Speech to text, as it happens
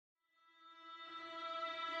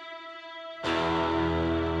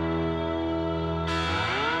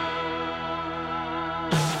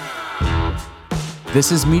This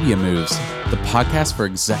is Media Moves, the podcast for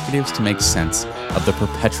executives to make sense of the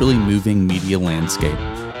perpetually moving media landscape.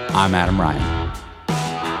 I'm Adam Ryan.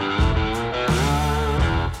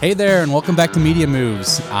 Hey there, and welcome back to Media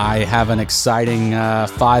Moves. I have an exciting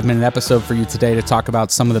 5-minute episode for you today to talk about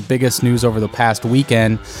some of the biggest news over the past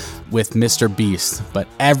weekend with Mr. Beast. But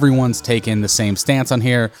everyone's taken the same stance on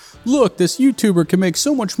here. Look, this YouTuber can make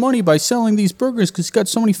so much money by selling these burgers because he's got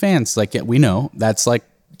so many fans. Like, yeah, we know that's like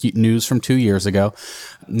news from 2 years ago.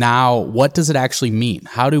 Now, what does it actually mean?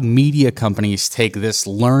 How do media companies take this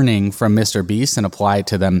learning from Mr. Beast and apply it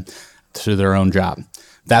to them to their own job?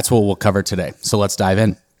 That's what we'll cover today. So let's dive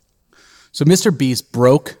in. So Mr. Beast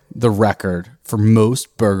broke the record for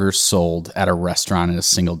most burgers sold at a restaurant in a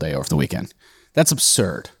single day over the weekend. That's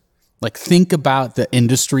absurd. Like, think about the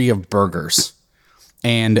industry of burgers.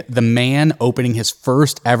 And the man opening his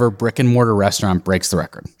first ever brick and mortar restaurant breaks the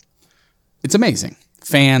record. It's amazing.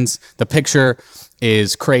 Fans, the picture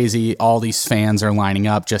is crazy. All these fans are lining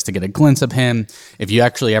up just to get a glimpse of him. If you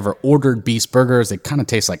actually ever ordered Beast burgers, they kind of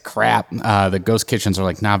taste like crap. The ghost kitchens are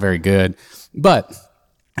like not very good, but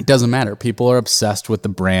it doesn't matter. People are obsessed with the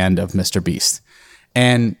brand of Mr. Beast.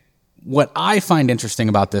 And what I find interesting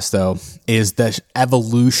about this, though, is the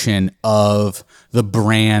evolution of the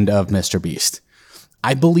brand of Mr. Beast.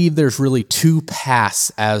 I believe there's really two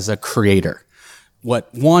paths as a creator.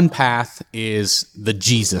 What one path is the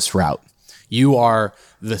Jesus route. You are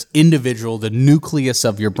the individual, the nucleus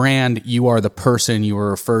of your brand. You are the person you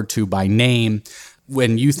are referred to by name.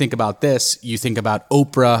 When you think about this, you think about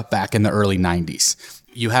Oprah back in the early 90s.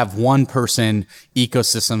 You have one person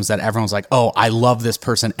ecosystems that everyone's like, oh, I love this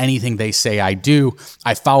person. Anything they say, I do.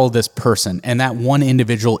 I follow this person. And that one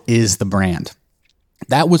individual is the brand.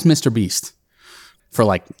 That was Mr. Beast for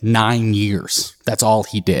like 9 years. That's all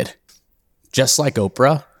he did. Just like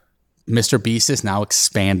Oprah, Mr. Beast is now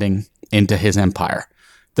expanding into his empire.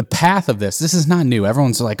 The path of this is not new.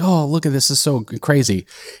 Everyone's like, oh, look at this. This is so crazy.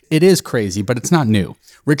 It is crazy, but it's not new.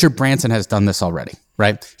 Richard Branson has done this already,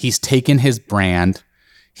 right? He's taken his brand.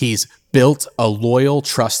 He's built a loyal,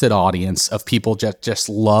 trusted audience of people just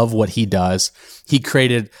love what he does. He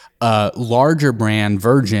created a larger brand,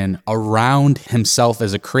 Virgin, around himself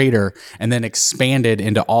as a creator, and then expanded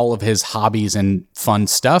into all of his hobbies and fun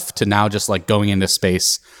stuff to now just like going into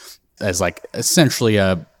space as like essentially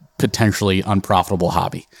a potentially unprofitable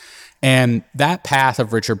hobby. And that path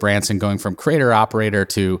of Richard Branson going from creator operator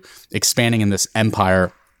to expanding in this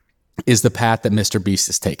empire is the path that Mr. Beast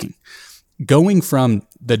is taking. Going from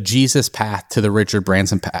the Jesus path to the Richard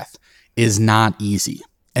Branson path is not easy.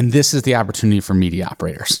 And this is the opportunity for media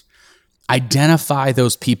operators. Identify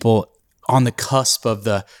those people on the cusp of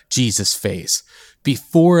the Jesus phase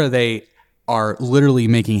before they are literally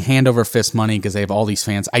making hand over fist money because they have all these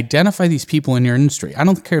fans. Identify these people in your industry. I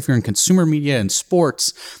don't care if you're in consumer media and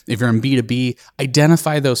sports, if you're in B2B,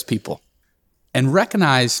 identify those people and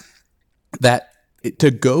recognize that to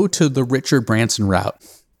go to the Richard Branson route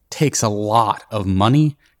takes a lot of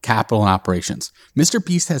money, capital, and operations. Mr.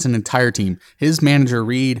 Beast has an entire team. His manager,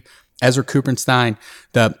 Reed, Ezra Kuperstein,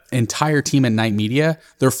 the entire team at Night Media,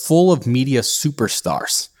 they're full of media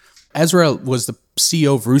superstars. Ezra was the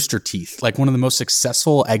CEO of Rooster Teeth, like one of the most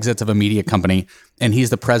successful exits of a media company, and he's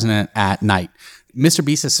the president at Night. Mr.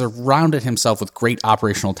 Beast has surrounded himself with great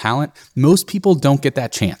operational talent. Most people don't get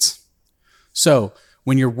that chance. So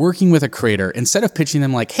when you're working with a creator, instead of pitching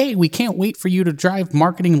them like, hey, we can't wait for you to drive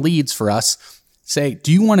marketing leads for us, say,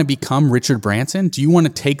 do you want to become Richard Branson? Do you want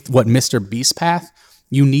to take what Mr. Beast path?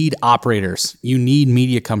 You need operators. You need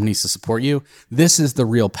media companies to support you. This is the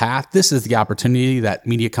real path. This is the opportunity that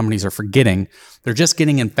media companies are forgetting. They're just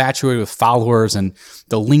getting infatuated with followers and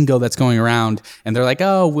the lingo that's going around. And they're like,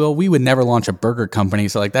 oh, well, we would never launch a burger company.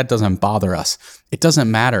 So like that doesn't bother us. It doesn't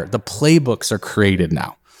matter. The playbooks are created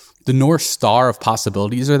now. The North Star of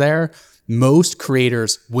possibilities are there. Most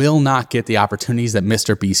creators will not get the opportunities that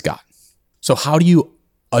Mr. Beast got. So how do you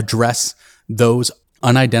address those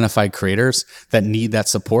unidentified creators that need that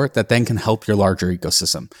support that then can help your larger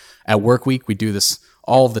ecosystem? At Workweek, we do this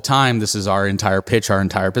all the time. This is our entire pitch, our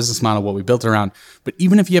entire business model, what we built around. But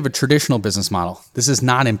even if you have a traditional business model, this is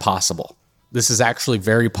not impossible. This is actually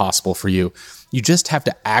very possible for you. You just have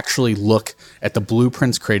to actually look at the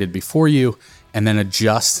blueprints created before you and then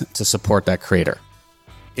adjust to support that creator.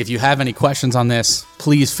 If you have any questions on this,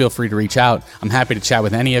 please feel free to reach out. I'm happy to chat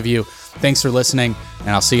with any of you. Thanks for listening,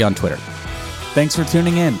 and I'll see you on Twitter. Thanks for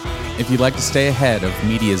tuning in. If you'd like to stay ahead of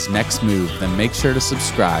media's next move, then make sure to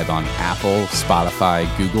subscribe on Apple, Spotify,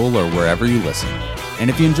 Google, or wherever you listen. And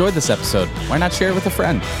if you enjoyed this episode, why not share it with a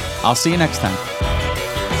friend? I'll see you next time.